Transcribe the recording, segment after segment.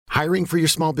Hiring for your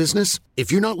small business?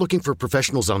 If you're not looking for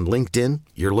professionals on LinkedIn,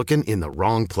 you're looking in the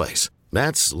wrong place.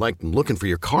 That's like looking for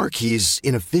your car keys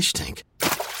in a fish tank.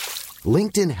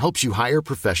 LinkedIn helps you hire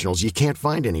professionals you can't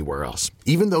find anywhere else,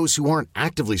 even those who aren't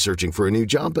actively searching for a new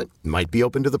job but might be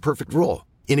open to the perfect role.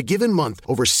 In a given month,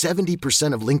 over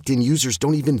 70% of LinkedIn users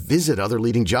don't even visit other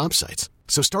leading job sites.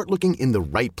 So start looking in the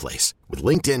right place. With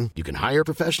LinkedIn, you can hire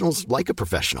professionals like a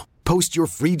professional. Post your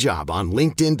free job on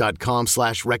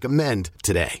linkedin.com/recommend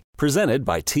today. Presented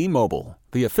by T-Mobile,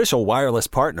 the official wireless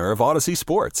partner of Odyssey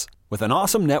Sports. With an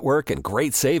awesome network and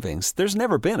great savings, there's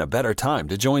never been a better time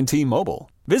to join T-Mobile.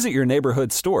 Visit your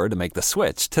neighborhood store to make the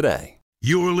switch today.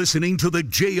 You're listening to the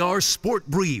JR Sport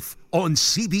Brief on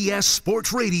CBS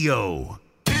Sports Radio.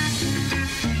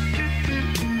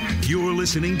 You're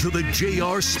listening to the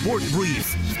JR Sport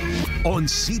Brief on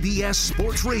CBS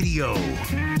Sports Radio.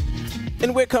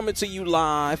 And we're coming to you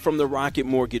live from the Rocket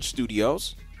Mortgage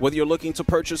Studios. Whether you're looking to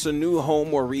purchase a new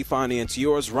home or refinance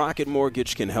yours, Rocket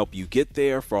Mortgage can help you get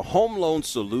there. For home loan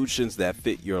solutions that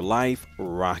fit your life,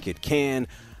 Rocket can.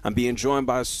 I'm being joined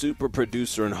by super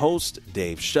producer and host,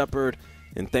 Dave Shepard,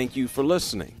 and thank you for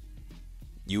listening.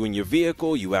 You in your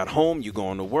vehicle, you at home, you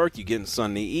going to work, you getting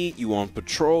something to eat, you on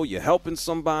patrol, you're helping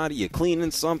somebody, you're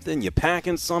cleaning something, you're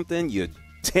packing something, you're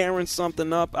tearing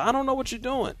something up. I don't know what you're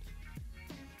doing.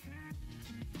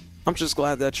 I'm just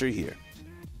glad that you're here.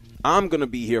 I'm going to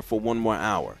be here for one more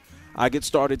hour. I get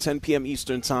started 10 p.m.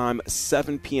 Eastern Time,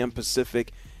 7 p.m.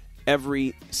 Pacific,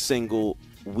 every single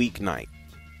weeknight.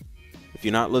 If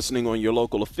you're not listening on your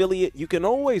local affiliate, you can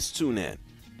always tune in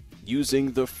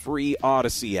using the free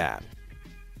Odyssey app.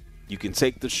 You can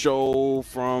take the show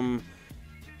from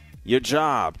your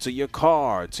job to your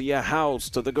car to your house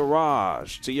to the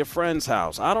garage to your friend's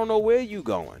house. I don't know where you're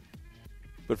going.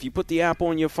 But if you put the app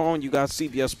on your phone, you got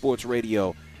CBS Sports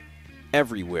Radio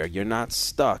everywhere. You're not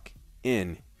stuck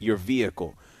in your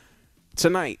vehicle.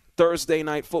 Tonight, Thursday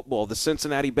Night Football, the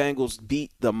Cincinnati Bengals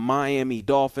beat the Miami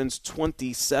Dolphins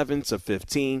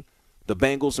 27-15. The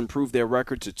Bengals improved their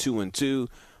record to 2-2.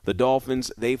 The Dolphins,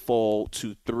 they fall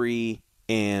to 3-1.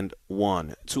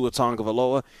 Tua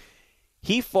Tagovailoa,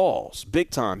 he falls big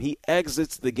time. He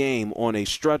exits the game on a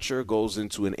stretcher, goes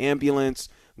into an ambulance,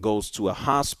 goes to a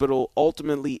hospital,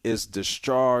 ultimately is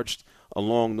discharged.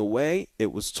 Along the way,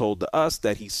 it was told to us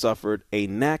that he suffered a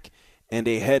neck and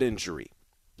a head injury.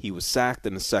 He was sacked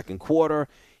in the second quarter.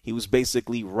 He was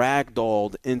basically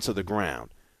ragdolled into the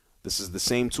ground. This is the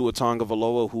same Tua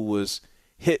Tagovailoa who was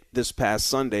hit this past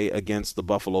Sunday against the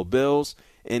Buffalo Bills,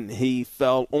 and he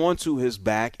fell onto his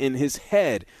back and his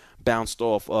head bounced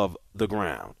off of the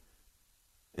ground.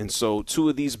 And so 2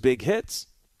 of these big hits,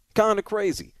 kind of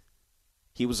crazy.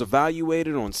 He was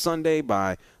evaluated on Sunday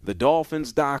by the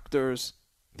Dolphins doctors,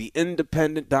 the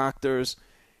independent doctors,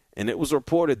 and it was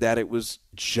reported that it was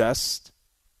just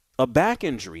a back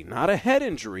injury, not a head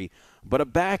injury, but a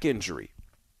back injury.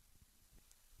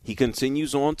 He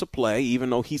continues on to play, even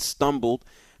though he stumbled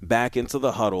back into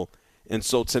the huddle. And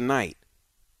so tonight,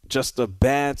 just a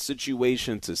bad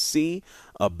situation to see,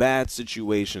 a bad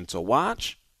situation to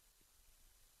watch,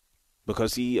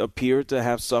 because he appeared to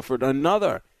have suffered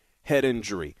another head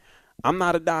injury. I'm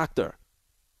not a doctor,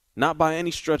 not by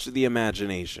any stretch of the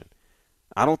imagination.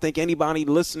 I don't think anybody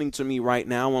listening to me right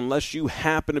now, unless you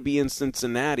happen to be in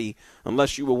Cincinnati,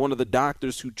 unless you were one of the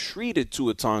doctors who treated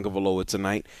Tua Tagovailoa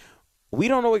tonight, we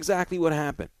don't know exactly what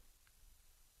happened.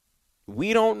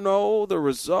 We don't know the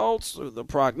results or the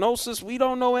prognosis. We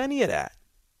don't know any of that.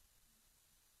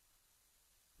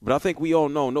 But I think we all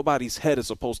know nobody's head is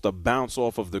supposed to bounce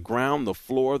off of the ground, the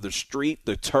floor, the street,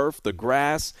 the turf, the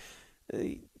grass.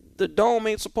 The dome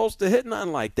ain't supposed to hit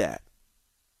nothing like that.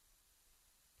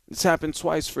 It's happened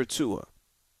twice for Tua.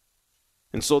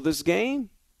 And so this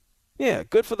game, yeah,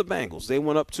 good for the Bengals. They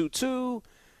went up 2-2.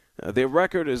 Their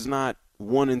record is not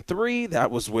 1-3.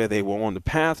 That was where they were on the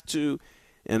path to.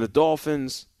 And the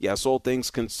Dolphins, yes, all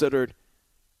things considered,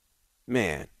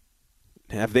 man,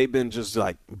 have they been just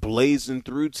like blazing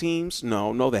through teams?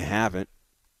 No, they haven't.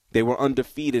 They were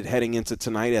undefeated heading into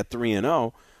tonight at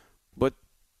 3-0, but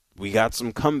we got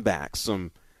some comebacks,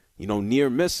 some, near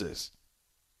misses.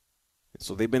 And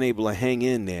so they've been able to hang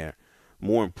in there.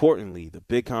 More importantly, the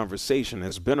big conversation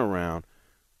has been around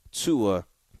Tua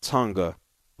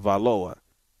Tagovailoa.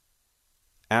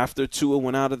 After Tua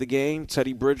went out of the game,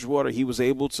 Teddy Bridgewater, he was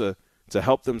able to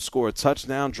help them score a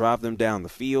touchdown, drive them down the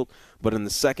field. But in the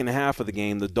second half of the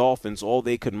game, the Dolphins, all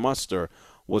they could muster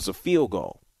was a field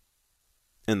goal.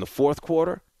 In the fourth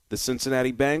quarter, the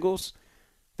Cincinnati Bengals,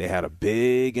 they had a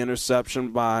big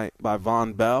interception by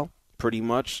Von Bell, pretty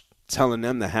much telling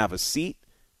them to have a seat.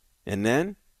 And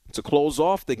then, to close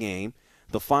off the game,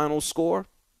 the final score,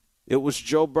 It was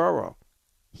Joe Burrow.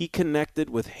 He connected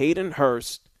with Hayden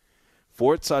Hurst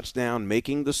for a touchdown,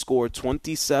 making the score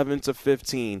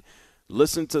 27-15.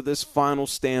 Listen to this final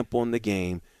stamp on the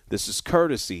game. This is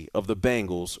courtesy of the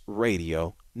Bengals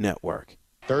Radio Network.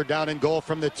 Third down and goal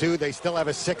from the 2. They still have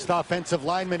a 6th offensive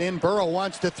lineman in. Burrow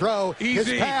wants to throw.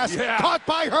 Easy. His pass caught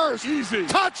by Hurst. Easy.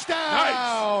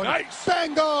 Touchdown. Nice.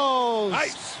 Bengals.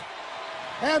 Nice.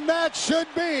 And that should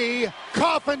be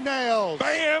coffin nails.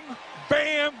 Bam,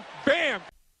 bam, bam.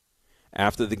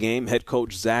 After the game, head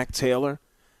coach Zach Taylor,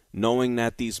 knowing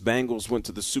that these Bengals went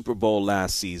to the Super Bowl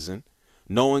last season,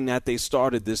 knowing that they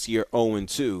started this year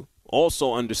 0-2,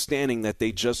 also understanding that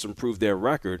they just improved their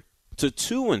record to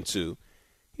 2-2,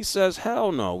 he says,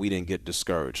 hell no, we didn't get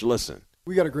discouraged. Listen.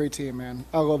 We got a great team, man.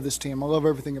 I love this team. I love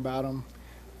everything about them.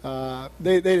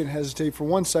 They didn't hesitate for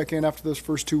 1 second after those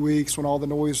first 2 weeks when all the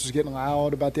noise was getting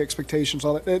loud about the expectations.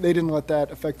 All that. They didn't let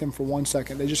that affect them for 1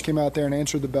 second. They just came out there and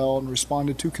answered the bell and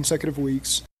responded 2 consecutive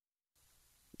weeks.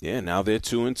 Yeah, now they're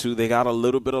 2-2. They got a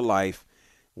little bit of life.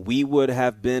 We would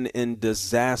have been in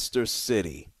disaster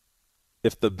city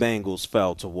if the Bengals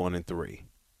fell to 1-3.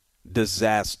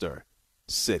 Disaster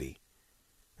city.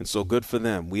 And so good for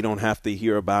them. We don't have to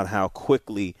hear about how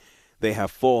quickly they have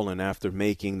fallen after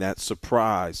making that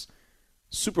surprise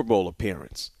Super Bowl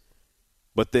appearance.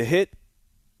 But the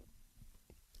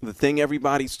thing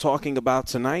everybody's talking about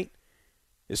tonight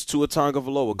is Tua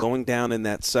Tagovailoa going down in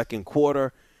that second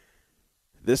quarter.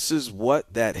 This is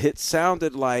what that hit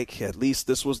sounded like. At least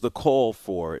this was the call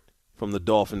for it from the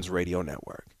Dolphins Radio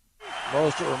Network.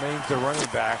 Mostert remains the running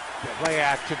back. Play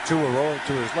action, Tua rolling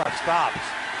to his left, stops.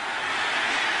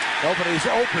 Nobody's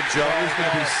open, Joe. He's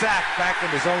going to be sacked back in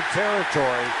his own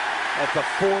territory at the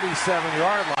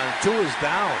 47-yard line. Tua's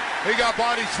down. He got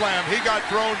body slammed. He got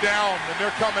thrown down, and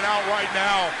they're coming out right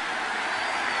now.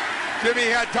 Jimmy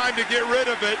had time to get rid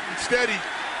of it. Instead, he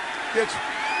gets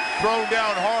thrown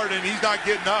down hard, and he's not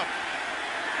getting up.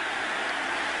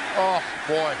 Oh,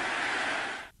 boy.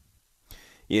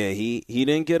 Yeah, he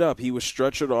didn't get up. He was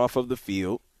stretchered off of the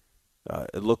field.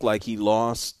 It looked like he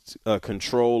lost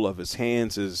control of his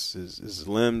hands, his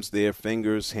limbs, their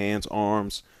fingers, hands,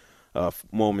 arms,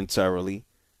 momentarily.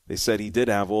 They said he did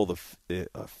have all the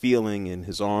feeling in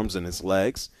his arms and his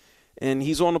legs. And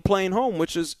he's on a plane home,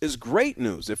 which is great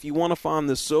news. If you want to find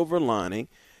the silver lining,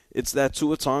 it's that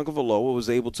Tua Tagovailoa was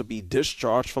able to be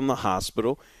discharged from the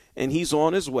hospital, and he's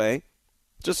on his way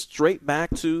just straight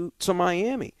back to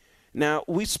Miami. Now,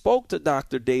 we spoke to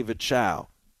Dr. David Chow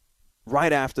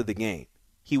right after the game.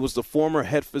 He was the former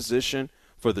head physician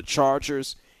for the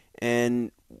Chargers,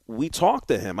 and we talked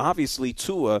to him. Obviously,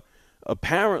 Tua,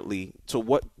 apparently, to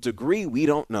what degree, we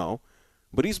don't know,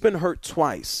 but he's been hurt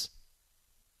twice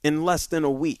in less than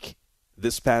a week.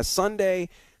 This past Sunday,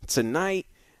 tonight,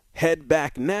 head,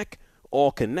 back, neck,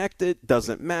 all connected,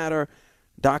 doesn't matter.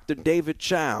 Dr. David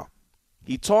Chow,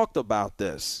 he talked about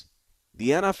this. The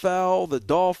NFL, the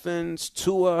Dolphins,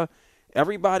 Tua,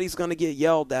 everybody's going to get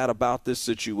yelled at about this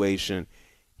situation.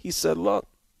 He said, look,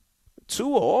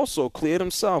 Tua also cleared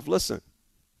himself. Listen.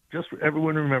 Just for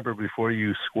everyone to remember before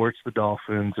you scorch the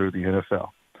Dolphins or the NFL,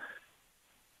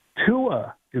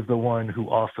 Tua is the one who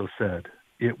also said,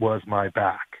 it was my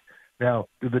back. Now,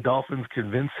 did the Dolphins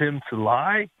convince him to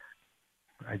lie?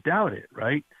 I doubt it,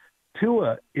 right?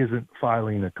 Tua isn't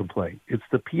filing a complaint. It's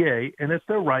the PA, and it's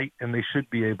their right, and they should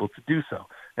be able to do so.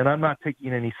 And I'm not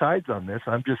taking any sides on this.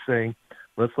 I'm just saying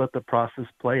let's let the process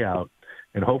play out,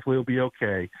 and hopefully it'll be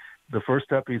okay. The first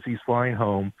step is he's flying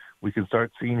home. We can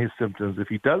start seeing his symptoms. If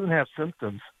he doesn't have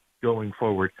symptoms going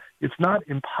forward, it's not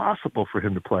impossible for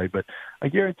him to play. But I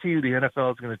guarantee you the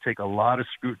NFL is going to take a lot of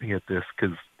scrutiny at this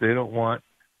because they don't want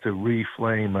to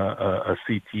reflame a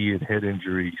CT and head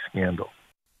injury scandal.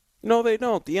 No, they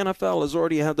don't. The NFL has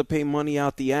already had to pay money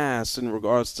out the ass in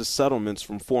regards to settlements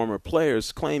from former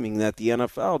players claiming that the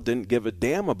NFL didn't give a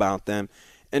damn about them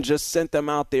and just sent them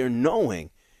out there knowing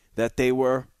that they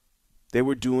were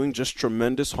doing just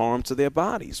tremendous harm to their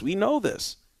bodies. We know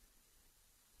this.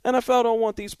 NFL don't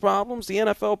want these problems. The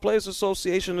NFL Players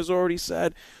Association has already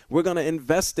said we're going to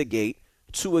investigate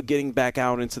Tua getting back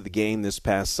out into the game this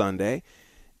past Sunday.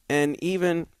 And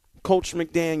even Coach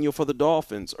McDaniel for the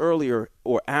Dolphins earlier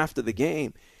or after the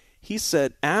game, he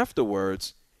said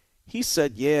afterwards,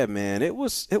 yeah, man, it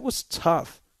was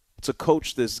tough to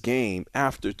coach this game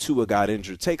after Tua got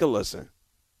injured. Take a listen.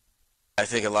 I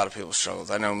think a lot of people struggled.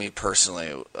 I know me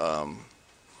personally,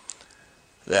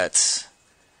 that's,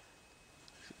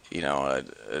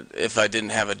 if I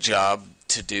didn't have a job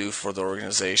to do for the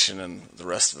organization and the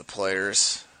rest of the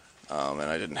players, and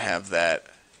I didn't have that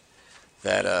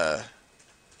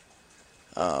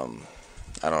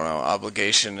I don't know,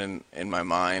 obligation in my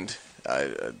mind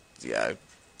I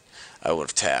would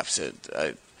have tapped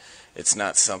it. It's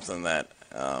not something that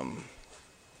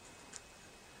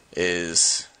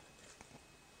is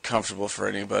comfortable for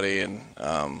anybody, and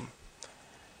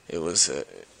it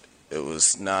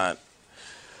was not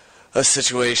a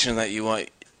situation that you want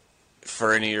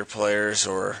for any of your players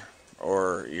or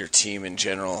your team in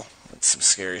general. It's some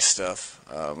scary stuff.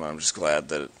 I'm just glad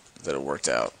that it worked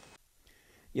out.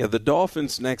 Yeah, the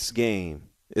Dolphins' next game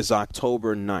is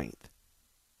October 9th.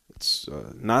 It's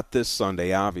not this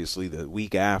Sunday, obviously, the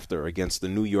week after against the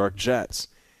New York Jets.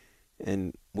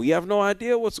 And we have no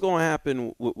idea what's going to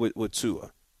happen with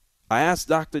Tua. I asked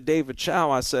Dr. David Chow,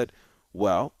 I said,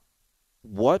 well,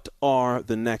 what are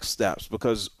the next steps?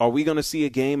 Because are we going to see a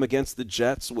game against the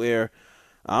Jets where,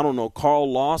 I don't know,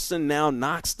 Carl Lawson now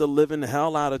knocks the living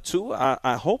hell out of Tua?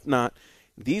 I hope not.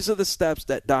 These are the steps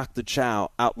that Dr.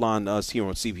 Chow outlined to us here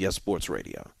on CBS Sports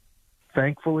Radio.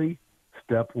 Thankfully,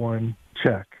 step 1,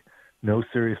 check. No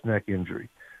serious neck injury.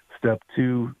 Step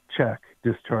 2, check.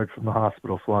 Discharge from the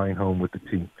hospital, flying home with the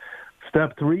team.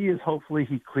 Step 3 is hopefully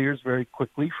he clears very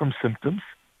quickly from symptoms.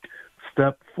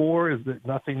 Step 4 is that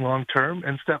nothing long-term.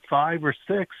 And step 5 or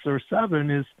 6 or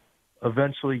 7 is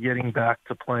eventually getting back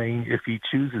to playing if he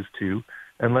chooses to.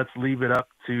 And let's leave it up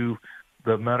to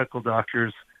the medical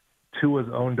doctors, Tua's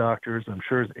own doctors. I'm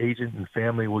sure his agent and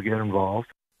family will get involved.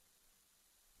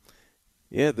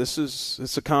 Yeah,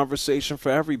 it's a conversation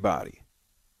for everybody.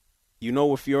 You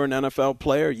know, if you're an NFL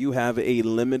player, you have a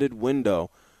limited window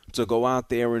to go out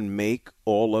there and make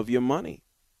all of your money.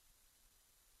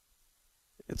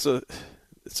 It's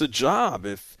a job.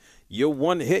 If you're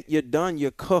one hit, you're done,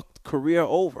 you're cooked, career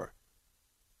over.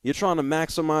 You're trying to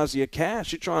maximize your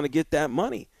cash. You're trying to get that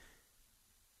money.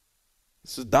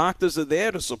 So doctors are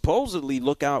there to supposedly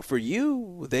look out for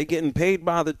you. They're getting paid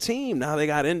by the team. Now they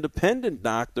got independent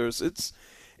doctors. It's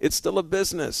still a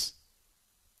business.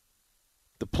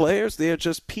 The players, they're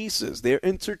just pieces. They're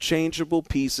interchangeable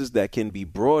pieces that can be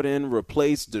brought in,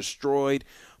 replaced, destroyed,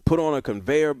 put on a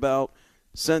conveyor belt,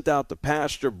 sent out to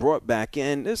pasture, brought back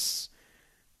in.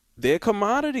 They're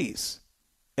commodities,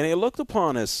 and they're looked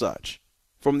upon as such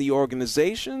from the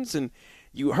organizations. And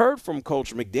you heard from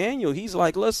Coach McDaniel. He's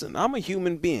like, listen, I'm a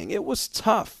human being. It was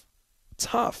tough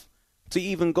to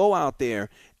even go out there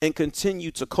and continue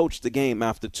to coach the game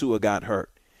after Tua got hurt.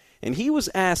 And he was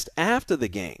asked after the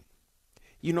game,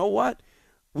 you know what?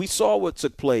 We saw what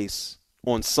took place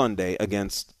on Sunday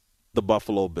against the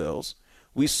Buffalo Bills.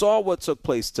 We saw what took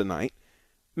place tonight.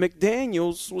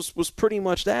 McDaniels was pretty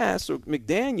much asked, or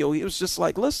McDaniel, he was just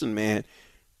like, listen, man,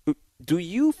 do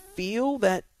you feel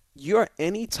that you're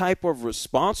any type of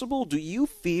responsible? Do you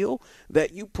feel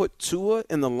that you put Tua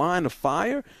in the line of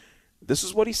fire? This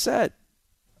is what he said.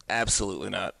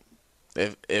 Absolutely not.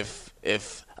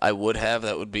 If I would have,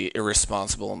 that would be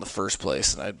irresponsible in the first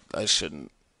place, and I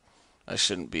shouldn't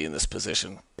be in this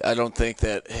position. I don't think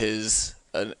that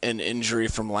an injury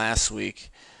from last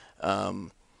week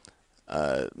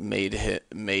made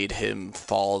him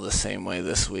fall the same way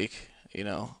this week, you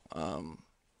know.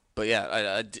 But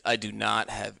yeah, I do not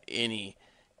have any,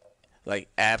 like,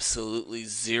 absolutely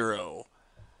zero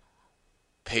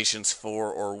patience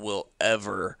for or will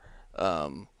ever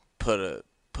put a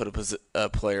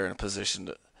player in a position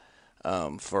to,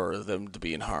 for them to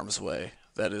be in harm's way.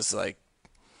 That is, like,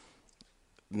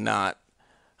 not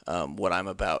what I'm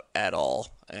about at all,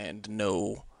 and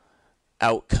no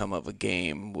outcome of a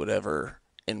game would ever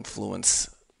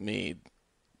influence me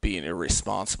being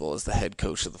irresponsible as the head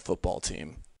coach of the football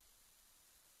team.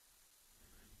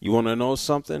 You want to know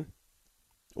something?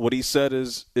 What he said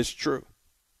is true.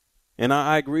 And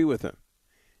I agree with him.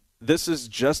 This is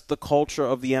just the culture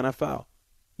of the NFL.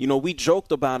 You know, we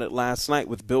joked about it last night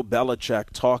with Bill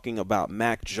Belichick talking about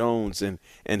Mac Jones and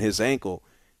his ankle.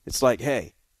 It's like,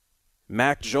 hey,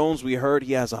 Mac Jones, we heard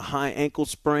he has a high ankle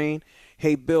sprain.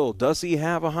 Hey, Bill, does he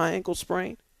have a high ankle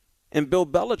sprain? And Bill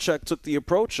Belichick took the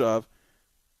approach of,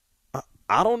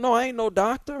 I don't know, I ain't no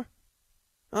doctor.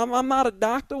 I'm not a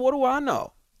doctor. What do I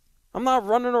know? I'm not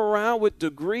running around with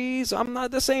degrees.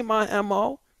 This ain't my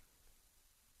MO.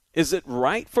 Is it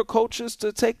right for coaches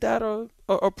to take that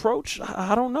approach?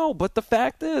 I don't know. But the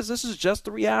fact is, this is just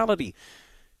the reality.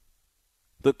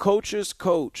 The coaches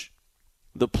coach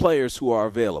the players who are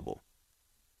available.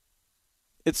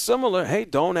 It's similar. Hey,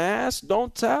 don't ask,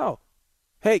 don't tell.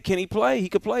 Hey, can he play? He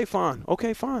could play. Fine.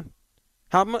 Okay, fine.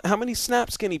 How many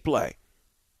snaps can he play?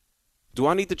 Do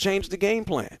I need to change the game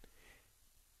plan?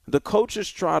 The coaches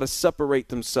try to separate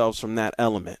themselves from that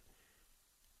element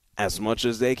as much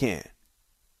as they can.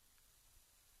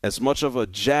 As much of a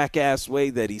jackass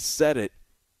way that he said it,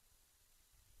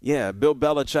 yeah, Bill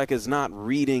Belichick is not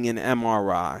reading an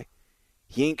MRI.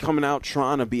 He ain't coming out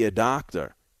trying to be a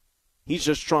doctor. He's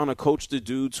just trying to coach the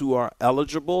dudes who are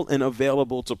eligible and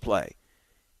available to play.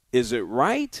 Is it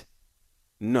right?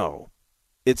 No,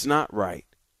 it's not right.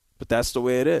 But that's the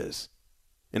way it is.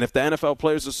 And if the NFL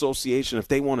Players Association, if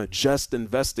they want to just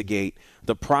investigate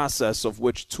the process of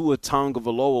which Tua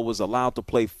Tagovailoa was allowed to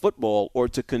play football or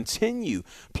to continue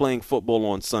playing football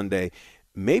on Sunday,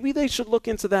 maybe they should look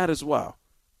into that as well.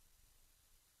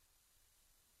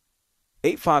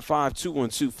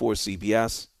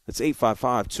 855-212-4CBS. That's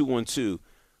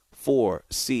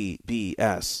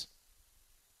 855-212-4CBS.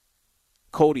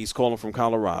 Cody's calling from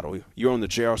Colorado. You're on the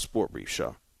JR Sport Brief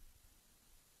Show.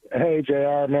 Hey,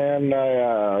 JR, man.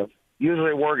 I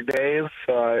usually work days,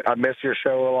 so I miss your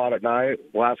show a lot at night.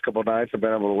 Last couple of nights I've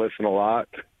been able to listen a lot.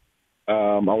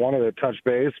 I wanted to touch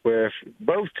base with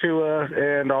both Tua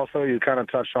and also you kind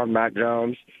of touched on Mac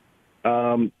Jones.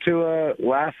 Tua,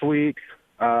 last week,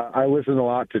 I listened a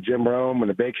lot to Jim Rome and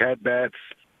the Big Head Bets.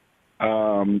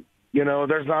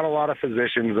 There's not a lot of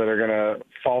physicians that are going to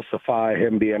falsify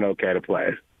him being okay to play.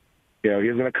 He's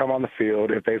going to come on the field.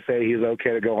 If they say he's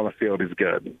okay to go on the field, he's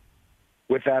good.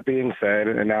 With that being said,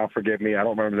 and now forgive me, I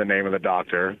don't remember the name of the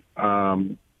doctor,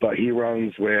 but he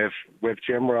runs with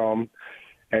Jim Rome,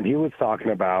 and he was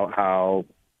talking about how,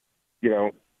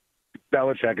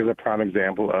 Belichick is a prime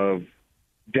example of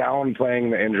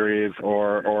downplaying the injuries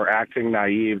or acting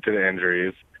naive to the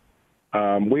injuries.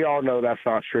 We all know that's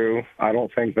not true. I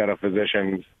don't think that a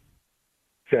physician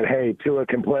said, hey, Tua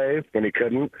can play when he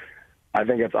couldn't. I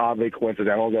think it's oddly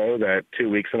coincidental, though, that 2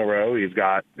 weeks in a row he's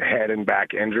got head and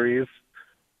back injuries.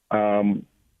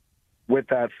 With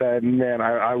that said, man,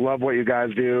 I love what you guys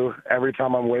do. Every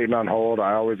time I'm waiting on hold,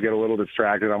 I always get a little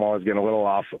distracted. I'm always getting a little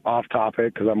off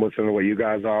topic because I'm listening to what you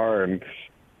guys are and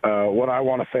what I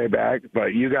want to say back.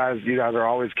 But you guys are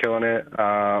always killing it.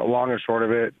 Long and short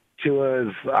of it, Tua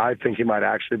is, I think he might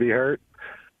actually be hurt.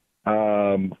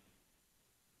 But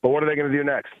what are they going to do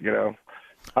next,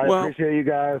 I appreciate you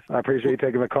guys. I appreciate you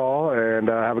taking the call, and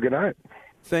have a good night.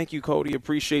 Thank you, Cody.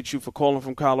 Appreciate you for calling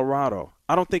from Colorado.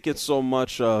 I don't think it's so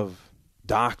much of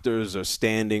doctors are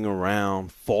standing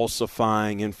around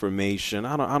falsifying information.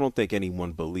 I don't think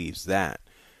anyone believes that.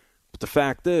 But the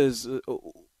fact is,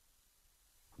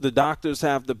 the doctors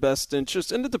have the best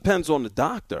interest, and it depends on the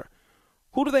doctor.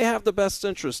 Who do they have the best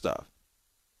interest of?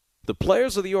 The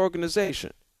players or the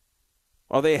organization?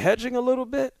 Are they hedging a little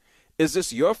bit? Is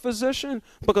this your physician?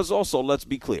 Because also, let's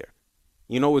be clear.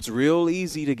 It's real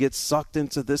easy to get sucked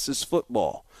into this is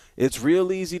football. It's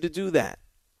real easy to do that.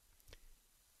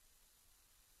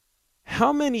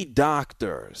 How many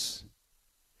doctors,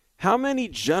 how many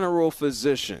general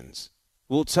physicians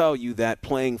will tell you that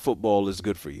playing football is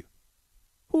good for you?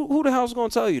 Who the hell's going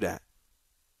to tell you that?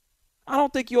 I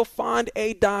don't think you'll find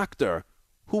a doctor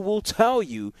who will tell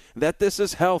you that this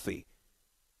is healthy.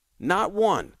 Not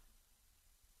one.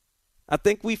 I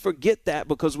think we forget that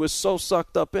because we're so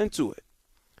sucked up into it.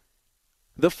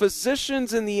 The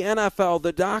physicians in the NFL,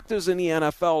 the doctors in the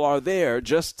NFL are there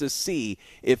just to see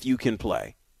if you can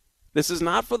play. This is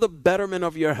not for the betterment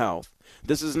of your health.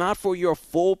 This is not for your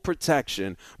full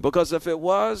protection, because if it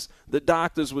was, the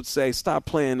doctors would say, stop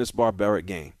playing this barbaric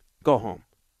game. Go home.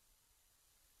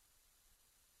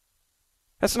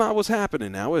 That's not what's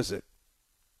happening now, is it?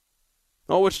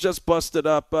 Oh, it's just busted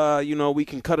up. We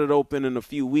can cut it open in a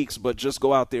few weeks, but just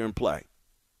go out there and play.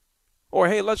 Or,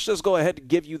 hey, let's just go ahead and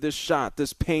give you this shot,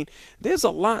 this pain. There's a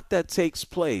lot that takes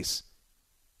place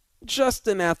just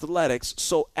in athletics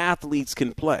so athletes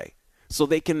can play, so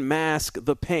they can mask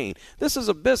the pain. This is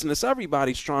a business.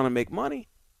 Everybody's trying to make money.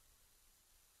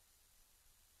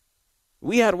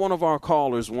 We had one of our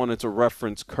callers wanted to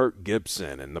reference Kirk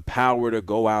Gibson and the power to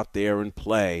go out there and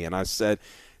play. And I said,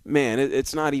 man,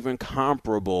 it's not even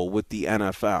comparable with the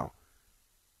NFL.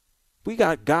 We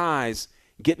got guys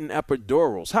getting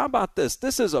epidurals. How about this?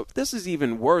 This is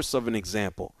even worse of an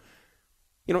example.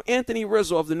 Anthony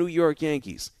Rizzo of the New York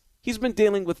Yankees, he's been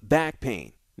dealing with back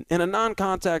pain in a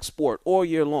non-contact sport all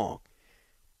year long.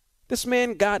 This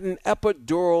man got an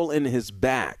epidural in his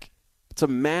back to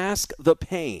mask the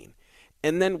pain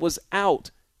and then was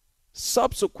out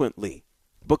subsequently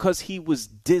because he was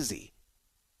dizzy.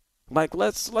 Like,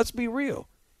 let's be real.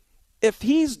 If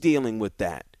he's dealing with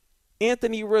that,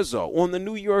 Anthony Rizzo on the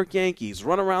New York Yankees,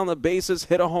 run around the bases,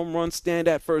 hit a home run, stand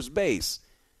at first base,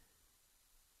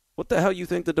 what the hell you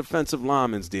think the defensive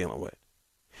lineman's dealing with?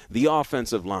 The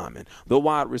offensive lineman, the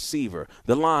wide receiver,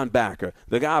 the linebacker,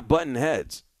 the guy butting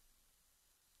heads.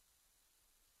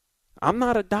 I'm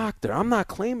not a doctor. I'm not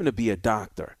claiming to be a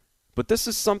doctor. But this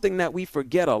is something that we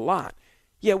forget a lot.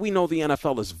 Yeah, we know the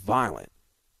NFL is violent.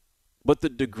 But the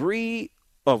degree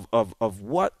of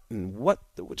what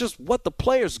the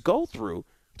players go through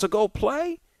to go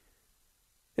play.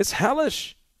 It's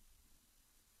hellish.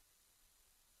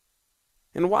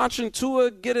 And watching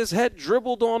Tua get his head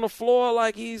dribbled on the floor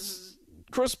like he's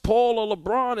Chris Paul or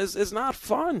LeBron is not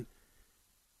fun.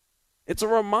 It's a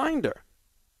reminder.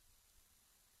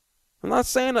 I'm not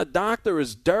saying a doctor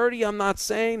is dirty. I'm not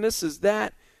saying this is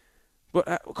that.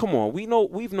 But come on,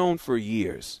 we've known for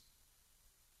years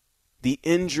the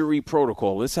injury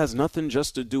protocol. This has nothing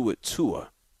just to do with Tua.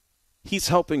 He's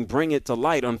helping bring it to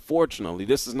light, unfortunately.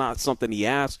 This is not something he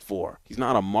asked for. He's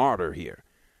not a martyr here.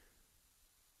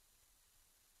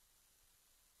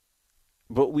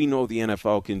 But we know the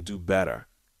NFL can do better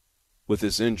with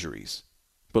its injuries.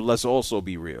 But let's also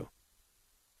be real.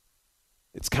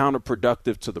 It's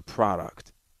counterproductive to the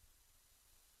product.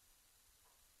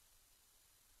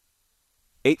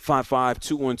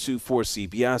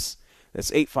 855-212-4CBS. That's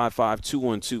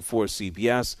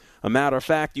 855-212-4CBS. A matter of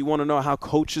fact, you want to know how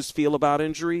coaches feel about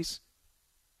injuries?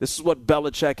 This is what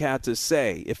Belichick had to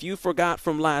say. If you forgot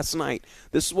from last night,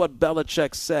 this is what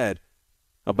Belichick said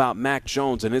about Mac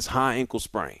Jones and his high ankle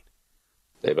sprain.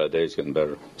 Day by day, it's getting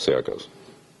better. See how it goes.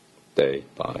 Day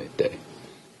by day.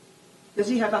 Does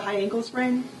he have a high ankle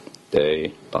sprain?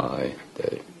 Day by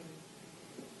day.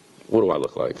 What do I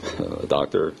look like? A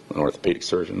doctor? An orthopedic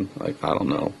surgeon? I don't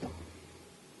know.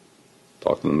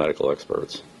 Talk to the medical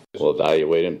experts. We'll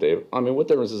evaluate him, Dave. I mean, what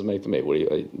difference does it make to me? What do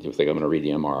you think I'm going to read the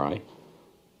MRI?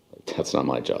 That's not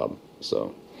my job.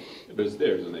 So. But it's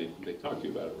theirs, and they talk to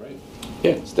you about it, right?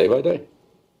 Yeah, it's day by day.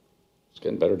 It's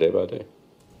getting better day by day.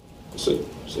 See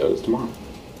how it is tomorrow.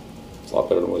 It's a lot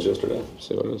better than it was yesterday.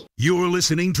 See what it is. You're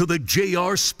listening to the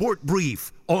JR Sport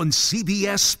Brief on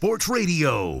CBS Sports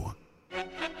Radio.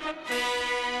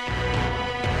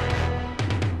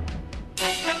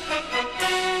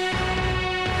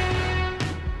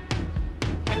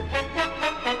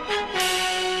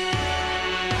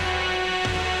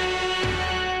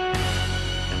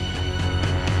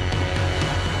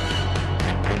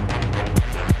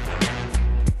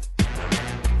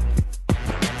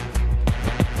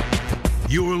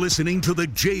 You're listening to the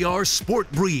JR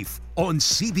Sport Brief on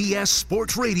CBS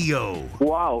Sports Radio.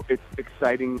 Wow, it's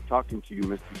exciting talking to you,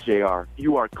 Mr. JR.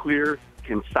 You are clear,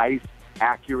 concise,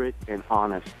 accurate, and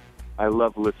honest. I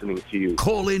love listening to you.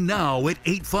 Call in now at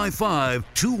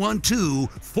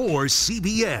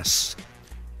 855-212-4CBS.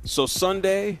 So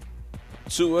Sunday,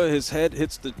 Tua, his head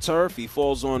hits the turf. He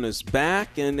falls on his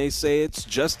back, and they say it's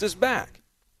just his back.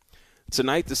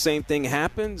 Tonight, the same thing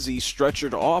happens. He's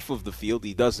stretchered off of the field.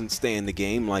 He doesn't stay in the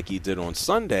game like he did on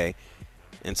Sunday.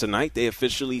 And tonight, they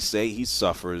officially say he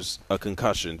suffers a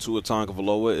concussion. Tua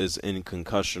Tagovailoa is in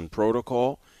concussion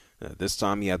protocol. This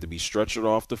time, he had to be stretchered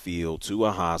off the field to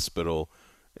a hospital.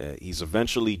 He's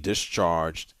eventually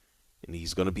discharged, and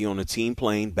he's going to be on a team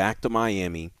plane back to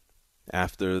Miami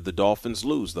after the Dolphins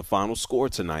lose. The final score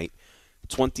tonight,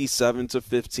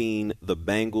 27-15, the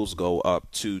Bengals go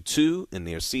up 2-2 in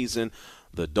their season.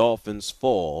 The Dolphins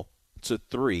fall to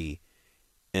 3-1.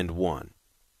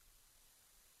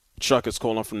 Chuck is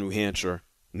calling from New Hampshire.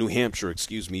 You're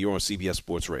on CBS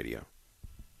Sports Radio.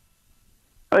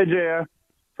 Hey, JR.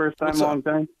 First time, long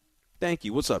time. Thank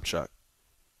you. What's up, Chuck?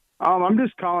 I'm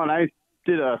just calling. I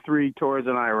did 3 tours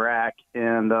in Iraq,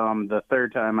 and the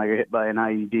third time I got hit by an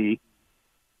IED.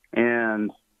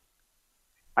 And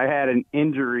I had an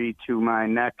injury to my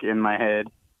neck and my head,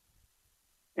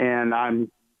 and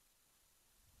I'm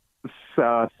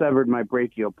severed my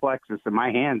brachial plexus, and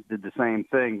my hands did the same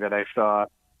thing that I saw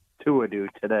Tua do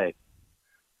today.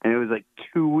 And it was like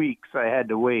 2 weeks I had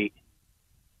to wait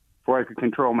before I could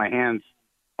control my hands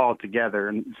altogether,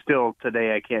 and still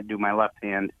today I can't do my left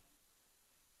hand.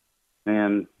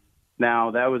 And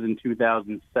now that was in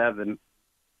 2007.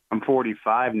 I'm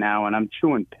 45 now, and I'm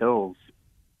chewing pills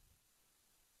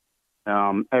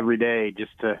every day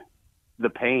just to the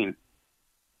pain.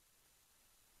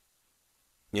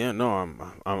 Yeah, no,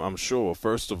 I'm sure.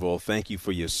 First of all, thank you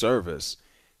for your service.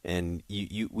 And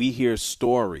we hear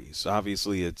stories.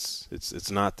 Obviously,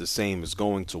 it's not the same as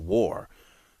going to war,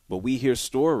 but we hear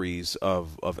stories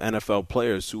of NFL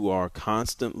players who are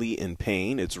constantly in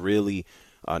pain. It's really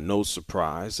no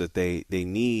surprise that they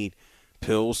need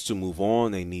pills to move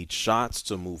on. They need shots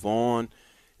to move on.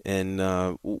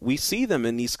 And we see them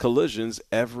in these collisions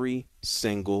every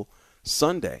single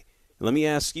Sunday. Let me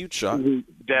ask you, Chuck. We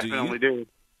definitely do.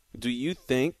 Do you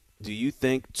think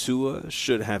Tua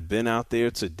should have been out there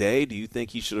today? Do you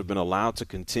think he should have been allowed to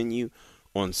continue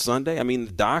on Sunday? I mean,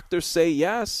 the doctors say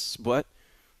yes, but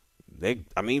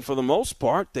for the most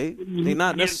part, they're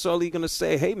not necessarily going to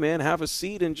say, hey, man, have a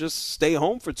seat and just stay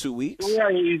home for 2 weeks.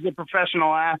 Yeah, he's a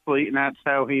professional athlete, and that's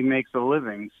how he makes a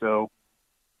living. So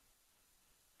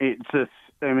it's just,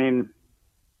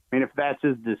 if that's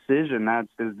his decision,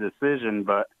 that's his decision.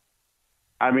 But,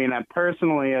 I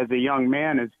personally, as a young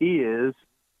man as he is,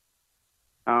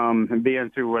 and being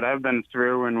through what I've been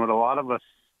through and what a lot of us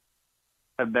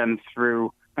have been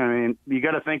through, you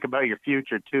got to think about your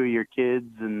future, too, your kids,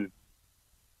 and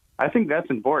I think that's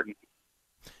important.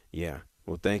 Yeah.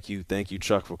 Well, thank you,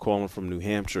 Chuck, for calling from New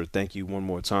Hampshire. Thank you one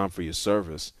more time for your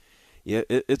service. Yeah,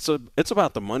 it's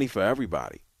about the money for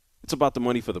everybody. It's about the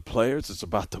money for the players. It's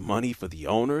about the money for the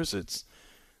owners.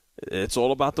 It's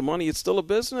all about the money. It's still a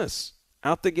business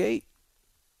out the gate.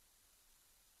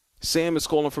 Sam is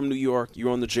calling from New York.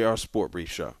 You're on the JR Sport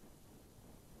Brief Show.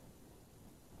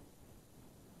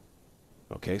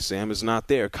 Okay, Sam is not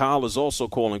there. Kyle is also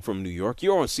calling from New York.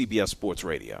 You're on CBS Sports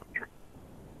Radio.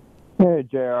 Hey,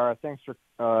 JR. Thanks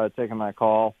for taking my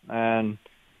call. And,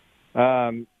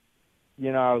 I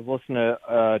was listening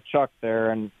to Chuck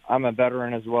there, and I'm a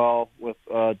veteran as well with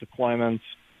deployments.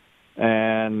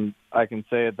 And I can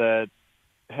say that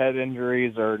head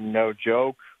injuries are no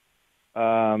joke.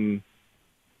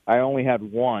 I only had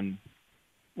one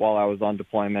while I was on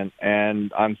deployment,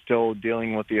 and I'm still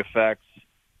dealing with the effects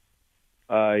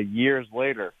years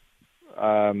later.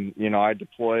 I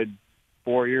deployed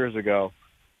 4 years ago,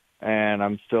 and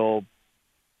I'm still,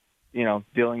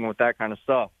 dealing with that kind of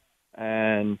stuff.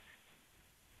 And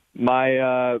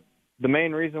the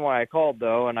main reason why I called,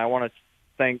 though, and I want to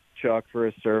thank Chuck for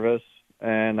his service,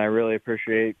 and I really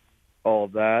appreciate all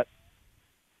of that.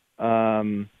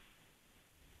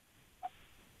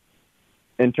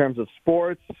 In terms of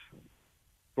sports,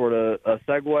 sort of a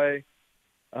segue,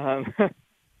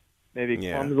 maybe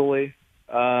clumsily.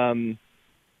 I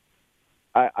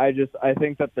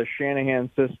think that the Shanahan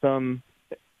system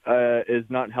is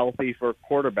not healthy for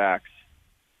quarterbacks.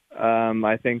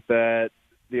 I think that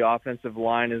the offensive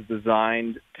line is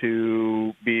designed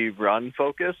to be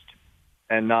run-focused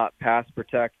and not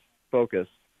pass-protect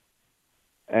focused.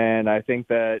 And I think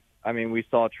that, we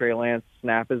saw Trey Lance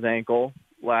snap his ankle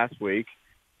last week.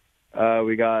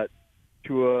 We got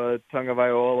Tua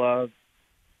Tagovailoa,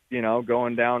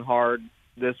 going down hard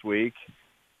this week.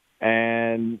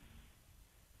 And,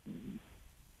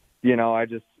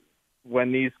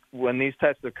 when these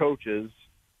types of coaches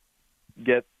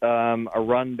get a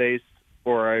run-based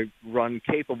or a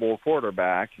run-capable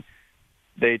quarterback,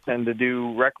 they tend to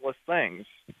do reckless things,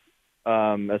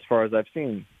 as far as I've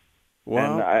seen.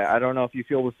 Well, and I don't know if you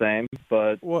feel the same,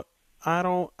 but I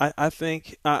don't. I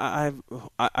think I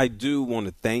do want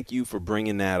to thank you for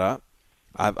bringing that up.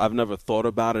 I've never thought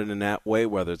about it in that way,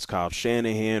 whether it's Kyle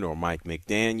Shanahan or Mike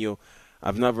McDaniel.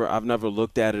 I've never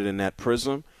looked at it in that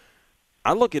prism.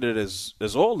 I look at it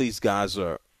as all these guys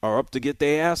are up to get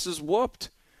their asses whooped.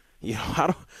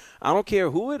 I don't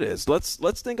care who it is.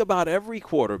 Let's think about every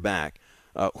quarterback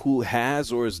who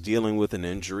has or is dealing with an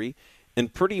injury,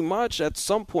 and pretty much at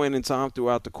some point in time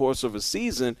throughout the course of a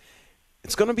season,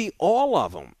 it's going to be all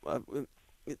of them.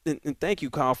 And thank you,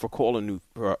 Kyle, for calling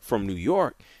from New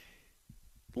York.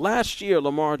 Last year,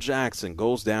 Lamar Jackson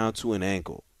goes down to an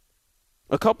ankle.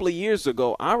 A couple of years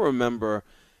ago, I remember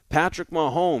Patrick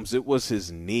Mahomes, it was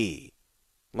his knee.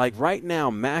 Like right now,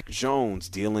 Mac Jones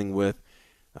dealing with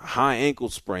a high ankle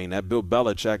sprain that Bill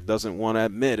Belichick doesn't want to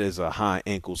admit is a high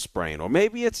ankle sprain. Or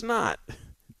maybe it's not.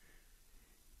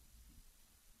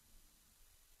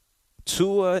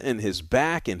 Tua and his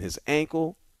back and his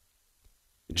ankle.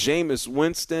 Jameis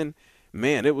Winston,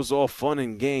 man, it was all fun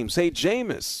and games. Hey,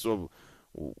 Jameis, so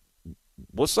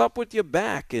what's up with your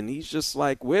back? And he's just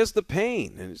like, where's the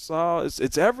pain? And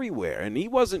it's everywhere. And he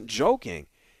wasn't joking.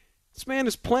 This man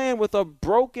is playing with a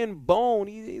broken bone.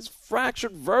 He's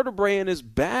fractured vertebrae in his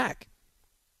back.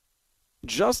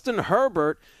 Justin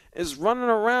Herbert is running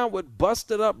around with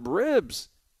busted up ribs.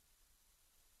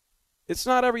 It's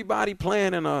not everybody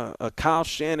playing in a Kyle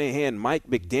Shanahan, Mike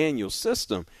McDaniel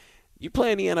system. You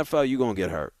play in the NFL, you're going to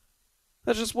get hurt.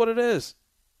 That's just what it is.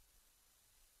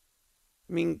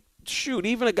 Shoot,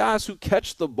 even the guys who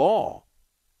catch the ball.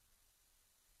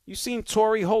 You seen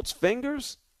Torrey Holt's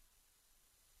fingers?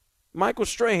 Michael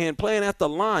Strahan playing at the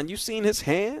line. You seen his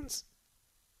hands?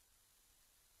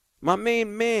 My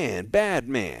main man, bad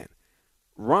man.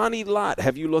 Ronnie Lott,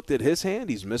 have you looked at his hand?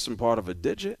 He's missing part of a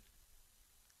digit.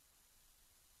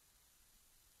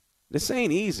 This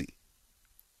ain't easy.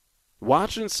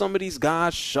 Watching some of these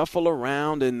guys shuffle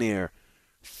around in their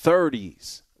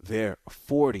 30s, their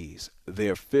 40s,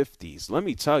 their 50s. Let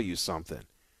me tell you something.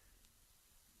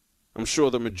 I'm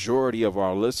sure the majority of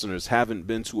our listeners haven't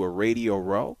been to a Radio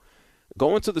Row.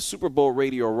 Going to the Super Bowl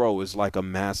Radio Row is like a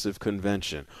massive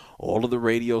convention. All of the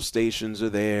radio stations are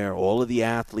there, all of the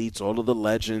athletes, all of the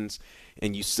legends,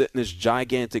 and you sit in this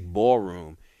gigantic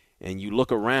ballroom, and you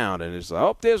look around, and it's like,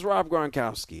 oh, there's Rob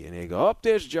Gronkowski, and they go, oh,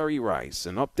 there's Jerry Rice,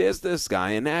 and up there's this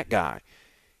guy and that guy.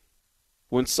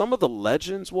 When some of the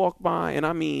legends walk by, and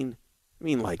I mean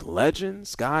like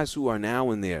legends, guys who are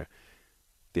now in their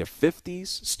 50s,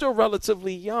 still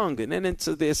relatively young, and then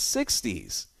into their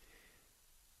 60s,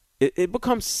 it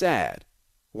becomes sad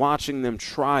watching them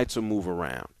try to move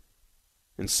around.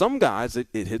 And some guys, it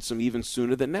hits them even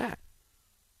sooner than that.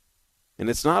 And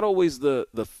it's not always the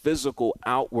physical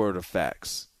outward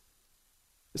effects.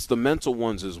 It's the mental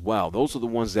ones as well. Those are the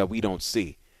ones that we don't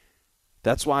see.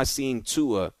 That's why seeing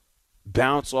Tua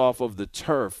bounce off of the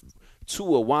turf,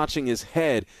 Tua watching his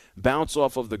head bounce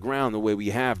off of the ground the way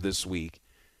we have this week,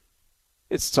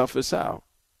 it's tough as hell.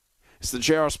 It's the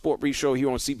JR Sport Brief Show here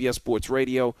on CBS Sports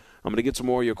Radio. I'm going to get to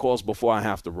more of your calls before I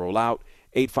have to roll out.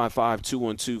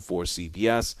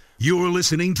 855-212-4CBS. You're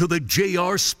listening to the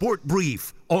JR Sport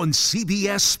Brief on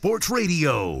CBS Sports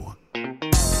Radio.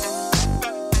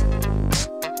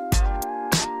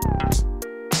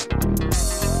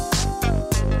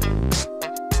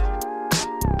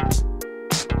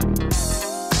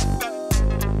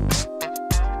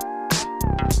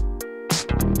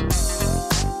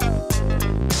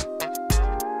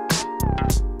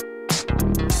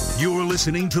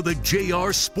 Listening to the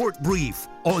JR Sport Brief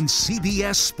on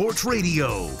CBS Sports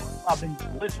Radio. I've been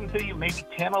listening to you maybe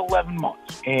 10 or 11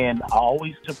 months, and I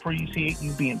always appreciate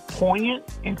you being poignant,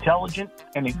 intelligent,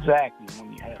 and exacting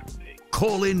when you have to be.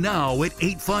 Call in now at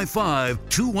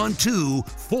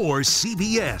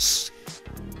 855-212-4CBS.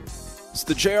 It's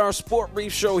the JR Sport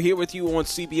Brief Show here with you on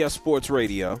CBS Sports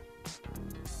Radio.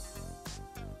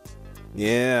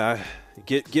 Yeah,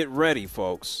 get ready,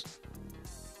 folks.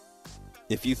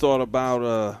 If you thought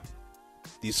about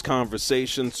these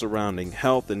conversations surrounding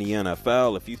health in the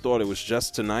NFL, if you thought it was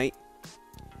just tonight,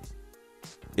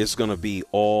 it's going to be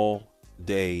all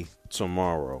day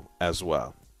tomorrow as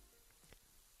well.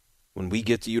 When we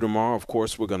get to you tomorrow, of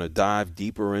course, we're going to dive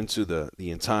deeper into the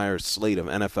entire slate of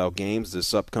NFL games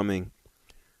this upcoming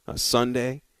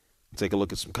Sunday. Take a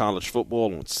look at some college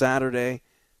football on Saturday.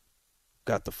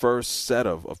 Got the first set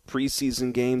of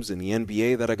preseason games in the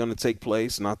NBA that are going to take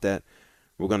place. Not that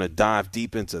we're going to dive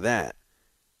deep into that.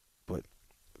 But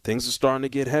things are starting to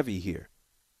get heavy here.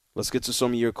 Let's get to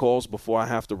some of your calls before I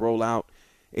have to roll out.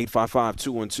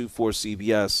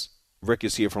 855-212-4CBS. Rick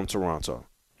is here from Toronto.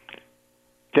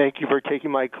 Thank you for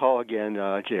taking my call again,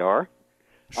 JR.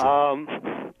 Sure. Oh,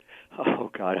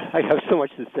 God, I have so much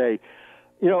to say.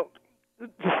 You know,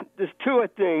 this Tua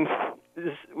thing,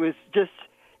 this was just,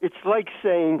 it's like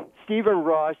saying, Stephen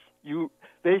Ross, you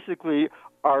basically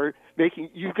are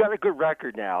you've got a good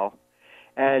record now,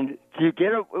 and you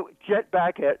get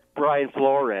back at Brian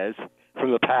Flores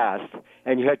from the past,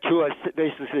 and you had Tua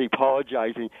basically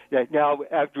apologizing that now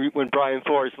when Brian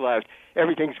Flores left,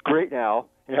 everything's great now,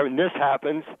 and having this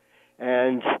happens,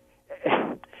 and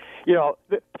you know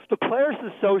the Players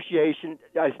Association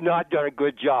has not done a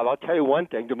good job. I'll tell you one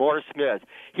thing: DeMaurice Smith,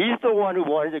 he's the one who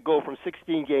wanted to go from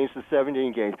 16 games to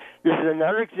 17 games. This is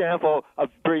another example of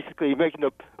basically making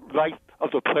the life of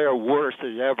the player worse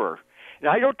than ever. And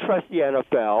I don't trust the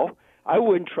NFL. I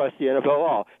wouldn't trust the NFL at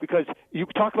all, because you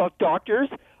talk about doctors.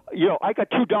 You know, I got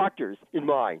two doctors in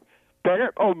mind,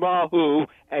 Bennett Omahu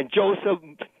and Joseph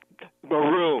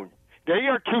Maroon. They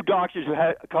are two doctors who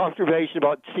had conservation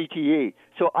about CTE.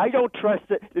 So I don't trust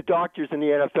the doctors in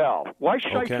the NFL. Why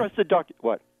should I trust the doctor?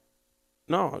 What?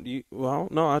 No,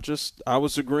 I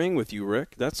was agreeing with you,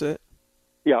 Rick. That's it.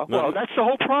 Yeah, well, that's the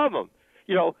whole problem.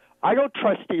 You know, I don't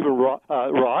trust Stephen Ross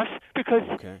because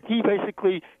he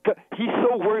basically he's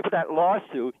so worried about that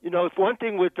lawsuit. You know, it's one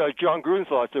thing with John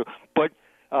Gruden's lawsuit, but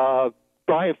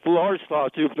Brian Flores'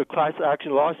 lawsuit, the class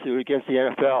action lawsuit against the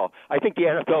NFL. I think the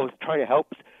NFL is trying to help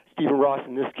Stephen Ross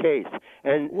in this case.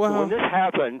 And when this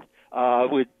happened,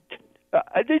 they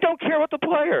don't care about the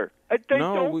player. They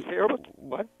don't care about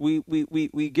what?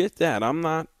 We get that. I'm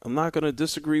not going to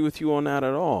disagree with you on that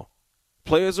at all.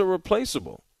 Players are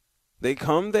replaceable. They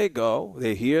come, they go.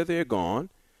 They're here, they're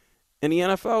gone. And the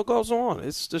NFL goes on.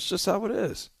 It's just how it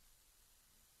is.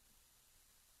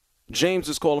 James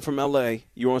is calling from L.A.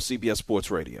 You're on CBS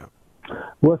Sports Radio.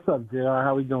 What's up, JR?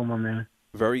 How we doing, my man?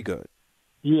 Very good.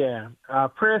 Yeah.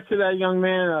 Prayers to that young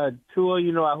man, Tua.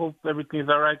 You know, I hope everything's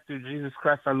all right through Jesus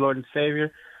Christ, our Lord and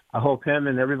Savior. I hope him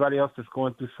and everybody else that's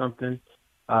going through something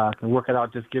can work it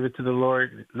out. Just give it to the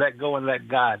Lord. Let go and let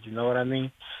God. You know what I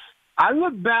mean? I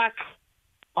look back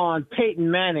on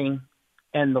Peyton Manning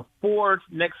and the 4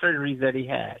 neck surgeries that he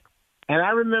had. And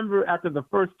I remember after the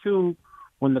first 2,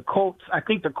 when the Colts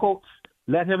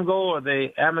let him go, or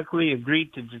they amicably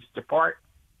agreed to just depart,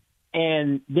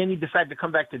 and then he decided to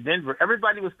come back to Denver.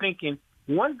 Everybody was thinking,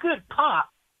 one good pop,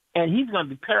 and he's going to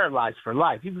be paralyzed for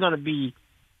life. He's going to be,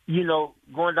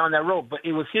 going down that road. But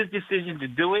it was his decision to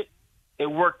do it. It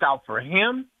worked out for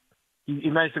him. He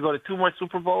managed to go to 2 more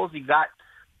Super Bowls. He got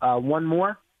 1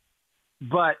 more.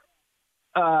 But,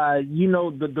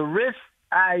 the risk,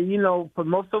 for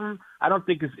most of them, I don't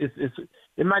think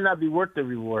it might not be worth the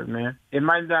reward, man. It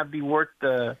might not be worth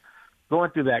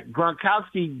going through that.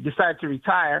 Gronkowski decided to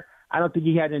retire. I don't think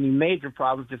he had any major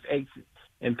problems, just aches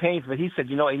and pains. But he said,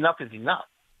 enough is enough.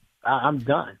 I'm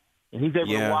done. And he's able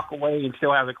to walk away and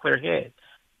still have a clear head.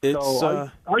 So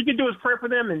all you can do is pray for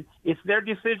them, and it's their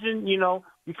decision.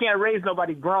 You can't raise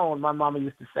nobody grown, my mama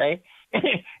used to say.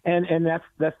 and that's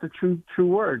the true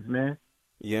words, man.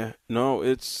 Yeah, no,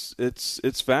 it's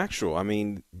factual. I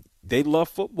mean, they love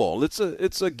football. It's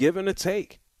a give and a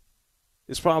take.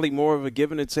 It's probably more of a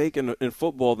give and a take in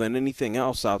football than anything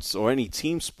else or any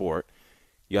team sport.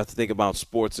 You have to think about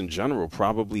sports in general,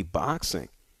 probably boxing,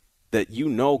 that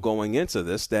going into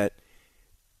this that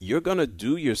you're going to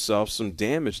do yourself some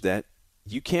damage that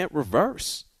you can't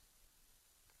reverse.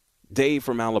 Dave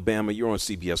from Alabama, you're on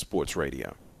CBS Sports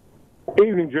Radio.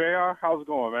 Evening, JR. How's it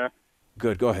going, man?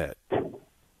 Good. Go ahead.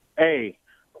 Hey,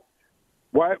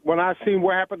 when I seen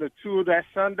what happened to Tua that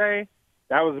Sunday,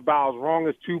 that was about as wrong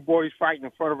as 2 boys fighting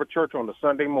in front of a church on a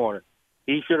Sunday morning.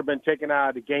 He should have been taken out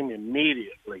of the game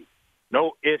immediately.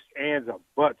 No ifs, ands, or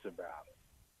buts about it.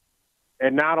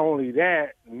 And not only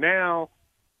that, now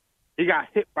he got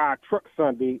hit by a truck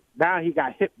Sunday. Now he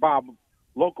got hit by a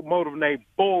locomotive named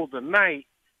Bull tonight.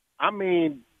 I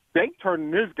mean, they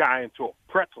turning this guy into a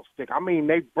pretzel stick. I mean,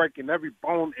 they breaking every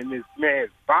bone in this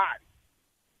man's body.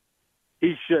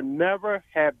 He should never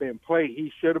have been played.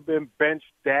 He should have been benched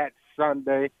that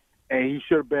Sunday, and he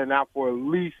should have been out for at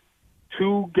least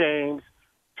 2 games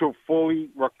to fully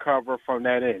recover from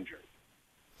that injury.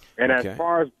 And as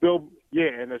far as Bill,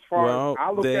 as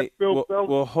I look at Bill Belichick.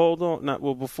 Well, hold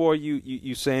on. Before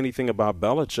you say anything about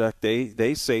Belichick,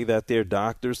 they say that their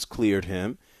doctors cleared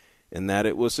him, and that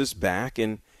it was his back.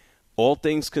 And all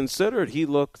things considered, he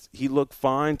looked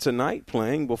fine tonight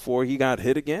playing before he got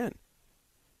hit again.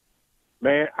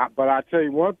 Man, but I tell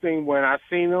you one thing: when I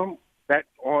seen him, that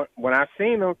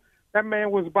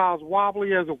man was about as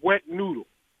wobbly as a wet noodle.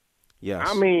 Yes.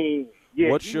 I mean,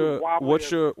 yeah. What's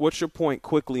your point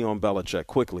quickly on Belichick?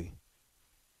 Quickly.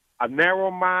 A narrow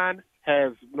mind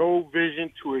has no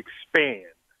vision to expand.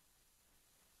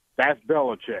 That's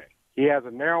Belichick. He has a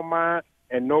narrow mind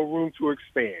and no room to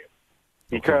expand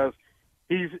because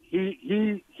he's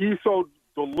so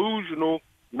delusional,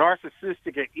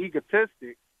 narcissistic, and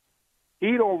egotistic.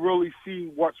 He don't really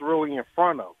see what's really in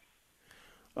front of him.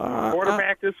 The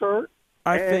quarterback is hurt,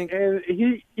 and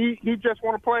he just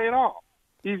want to play it off.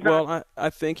 I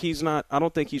think he's not. I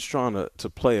don't think he's trying to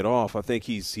play it off. I think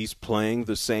he's playing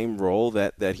the same role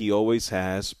that he always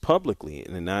has publicly,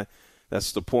 and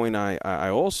that's the point I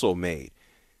also made.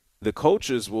 The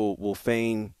coaches will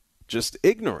feign just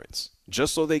ignorance,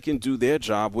 just so they can do their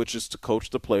job, which is to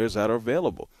coach the players that are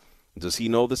available. Does he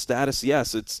know the status?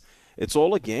 Yes, it's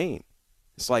all a game.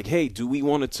 It's like, hey, do we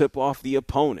want to tip off the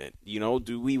opponent?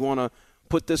 Do we want to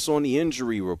put this on the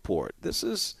injury report? This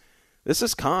is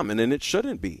common, and it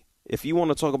shouldn't be. If you want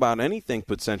to talk about anything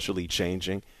potentially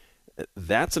changing,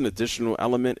 that's an additional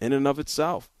element in and of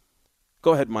itself.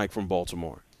 Go ahead, Mike from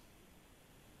Baltimore.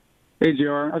 Hey,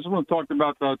 JR. I just want to talk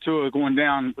about Tua going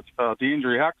down with the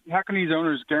injury. How can these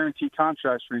owners guarantee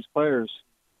contracts for these players?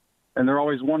 And they're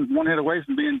always one hit away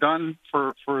from being done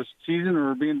for a season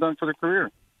or being done for their career.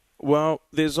 Well,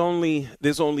 there's only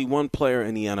one player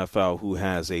in the NFL who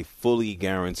has a fully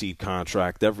guaranteed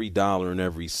contract, every dollar and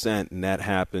every cent, and that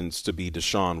happens to be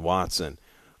Deshaun Watson.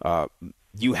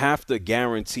 You have to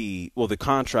guarantee – well, the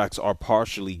contracts are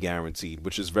partially guaranteed,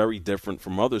 which is very different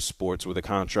from other sports where the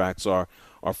contracts are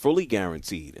fully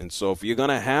guaranteed. And so if you're going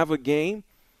to have a game,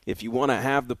 if you want to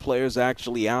have the players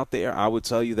actually out there, I would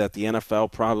tell you that the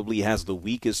NFL probably has the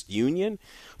weakest union,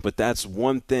 but that's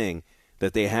one thing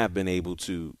that they have been able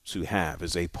to have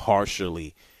is a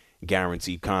partially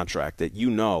guaranteed contract that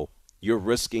you're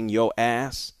risking your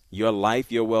ass, your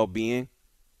life, your well-being,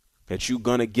 that you're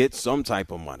going to get some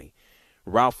type of money.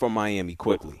 Ralph from Miami,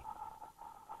 quickly.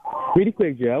 Really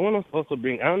quick, Jay. I want to also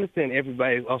I understand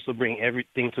everybody also bring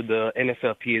everything to the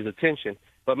NFLPA's attention,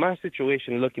 but my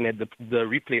situation looking at the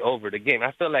replay over the game,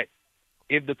 I feel like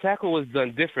if the tackle was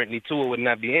done differently, Tua would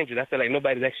not be injured. I feel like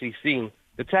nobody's actually seen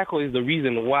the tackle is the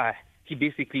reason why he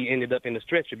basically ended up in the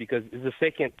stretcher because it's the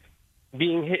second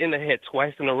being hit in the head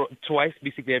twice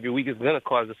basically every week is going to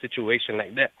cause a situation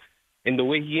like that. And the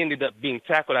way he ended up being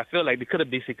tackled, I feel like they could have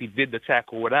basically did the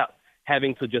tackle without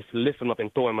having to just lift him up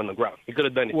and throw him on the ground. He could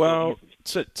have done it. Well,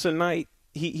 tonight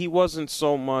he wasn't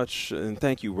so much, and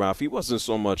thank you, Ralph, he wasn't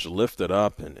so much lifted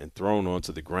up and thrown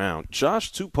onto the ground.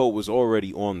 Josh Tupou was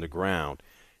already on the ground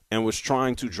and was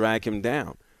trying to drag him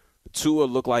down. Tua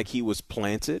looked like he was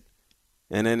planted.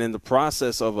 And then in the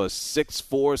process of a 6'4",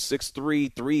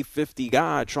 6'3", 350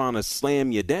 guy trying to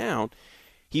slam you down,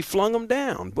 he flung him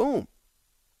down. Boom.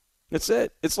 That's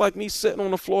it. It's like me sitting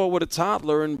on the floor with a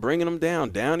toddler and bringing him down.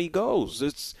 Down he goes.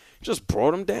 It's just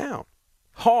brought him down.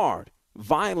 Hard.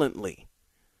 Violently.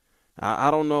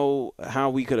 I don't know how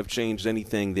we could have changed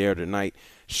anything there tonight.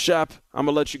 Shep, I'm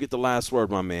going to let you get the last word,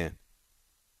 my man.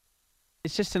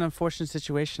 It's just an unfortunate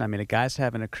situation. I mean, a guy's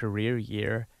having a career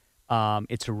year.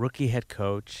 It's a rookie head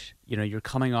coach. You know, you're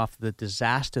coming off the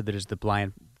disaster that is the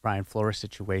Brian Flores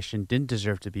situation. Didn't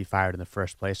deserve to be fired in the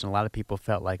first place, and a lot of people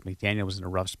felt like McDaniel was in a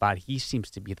rough spot. He seems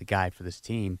to be the guy for this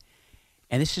team,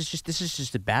 and this is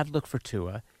just a bad look for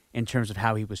Tua in terms of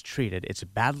how he was treated. It's a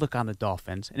bad look on the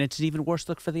Dolphins, and it's an even worse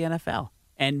look for the NFL.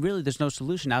 And really, there's no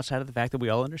solution outside of the fact that we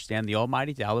all understand the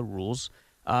almighty dollar rules.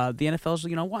 The NFL's,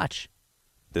 watch.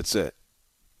 That's it.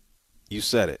 You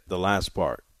said it. The last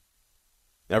part.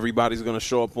 Everybody's going to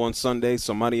show up on Sunday.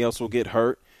 Somebody else will get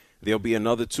hurt. There'll be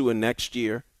another Tua next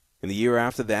year, and the year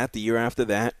after that,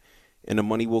 and the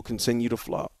money will continue to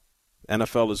flow.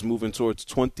 NFL is moving towards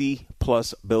 $20+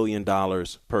 billion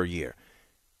per year.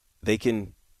 They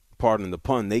can, pardon the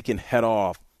pun, they can head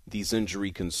off these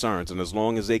injury concerns. And as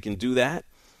long as they can do that,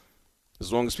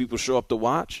 as long as people show up to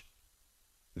watch,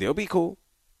 they'll be cool.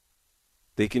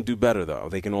 They can do better, though.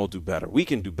 They can all do better. We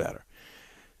can do better.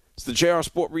 It's the JR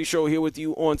Sport Brief Show here with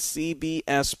you on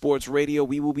CBS Sports Radio.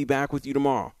 We will be back with you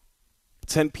tomorrow,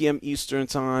 10 p.m. Eastern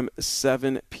Time,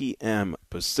 7 p.m.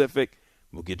 Pacific.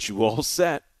 We'll get you all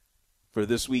set for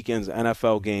this weekend's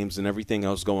NFL games and everything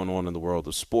else going on in the world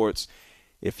of sports.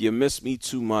 If you miss me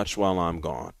too much while I'm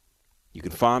gone, you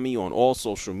can find me on all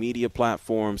social media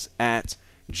platforms at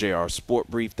JR Sport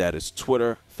Brief. That is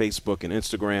Twitter, Facebook, and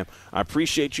Instagram. I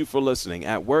appreciate you for listening.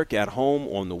 At work, at home,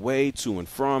 on the way, to and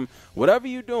from. Whatever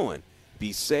you're doing,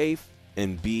 be safe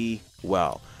and be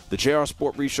well. The JR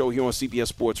Sport Brief Show here on CBS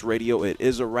Sports Radio. It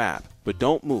is a wrap, but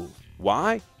don't move.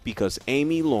 Why? Because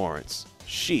Amy Lawrence,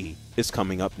 she is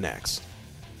coming up next.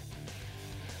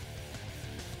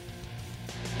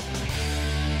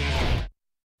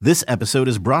 This episode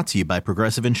is brought to you by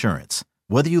Progressive Insurance.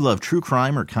 Whether you love true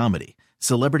crime or comedy,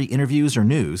 celebrity interviews or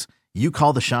news, you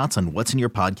call the shots on what's in your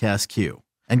podcast queue.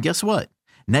 And guess what?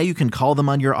 Now you can call them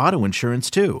on your auto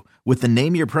insurance too with the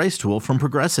Name Your Price tool from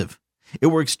Progressive. It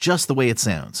works just the way it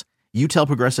sounds. You tell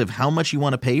Progressive how much you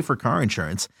want to pay for car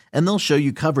insurance, and they'll show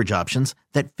you coverage options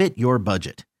that fit your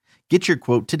budget. Get your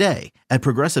quote today at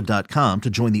Progressive.com to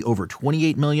join the over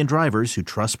 28 million drivers who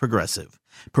trust Progressive.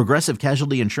 Progressive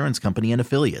Casualty Insurance Company and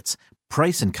Affiliates.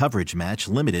 Price and coverage match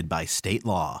limited by state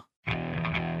law.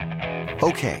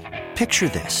 Okay, picture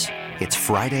this. It's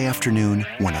Friday afternoon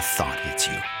when a thought hits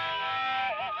you.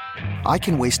 I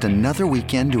can waste another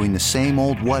weekend doing the same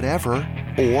old whatever,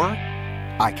 or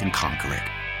I can conquer it.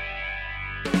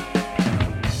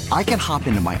 I can hop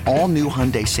into my all-new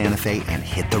Hyundai Santa Fe and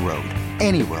hit the road.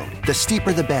 Any road. The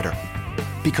steeper, the better.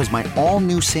 Because my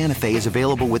all-new Santa Fe is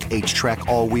available with H-Track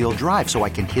all-wheel drive, so I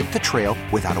can hit the trail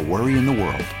without a worry in the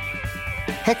world.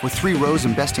 Heck, with 3 rows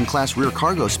and best-in-class rear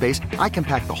cargo space, I can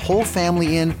pack the whole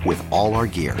family in with all our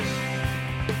gear.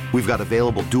 We've got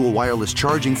available dual wireless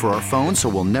charging for our phones, so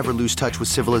we'll never lose touch with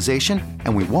civilization,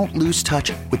 and we won't lose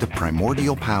touch with the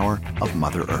primordial power of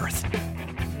Mother Earth.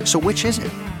 So which is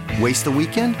it? Waste the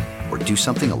weekend or do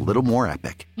something a little more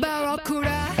epic?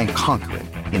 And conquer it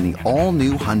in the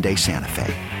all-new Hyundai Santa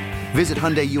Fe. Visit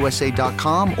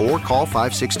HyundaiUSA.com or call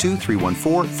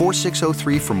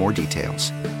 562-314-4603 for more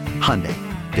details. Hyundai,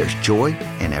 there's joy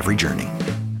in every journey.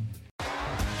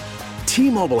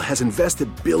 T-Mobile has invested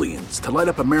billions to light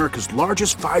up America's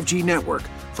largest 5G network,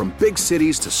 from big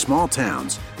cities to small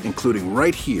towns, including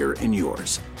right here in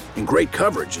yours. And great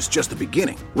coverage is just the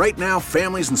beginning. Right now,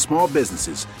 families and small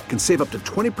businesses can save up to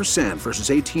 20%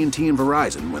 versus AT&T and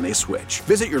Verizon when they switch.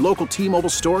 Visit your local T-Mobile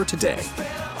store today.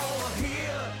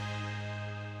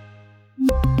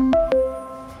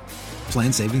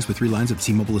 Plan savings with 3 lines of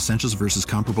T-Mobile Essentials versus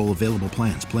comparable available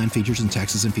plans. Plan features and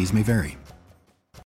taxes and fees may vary.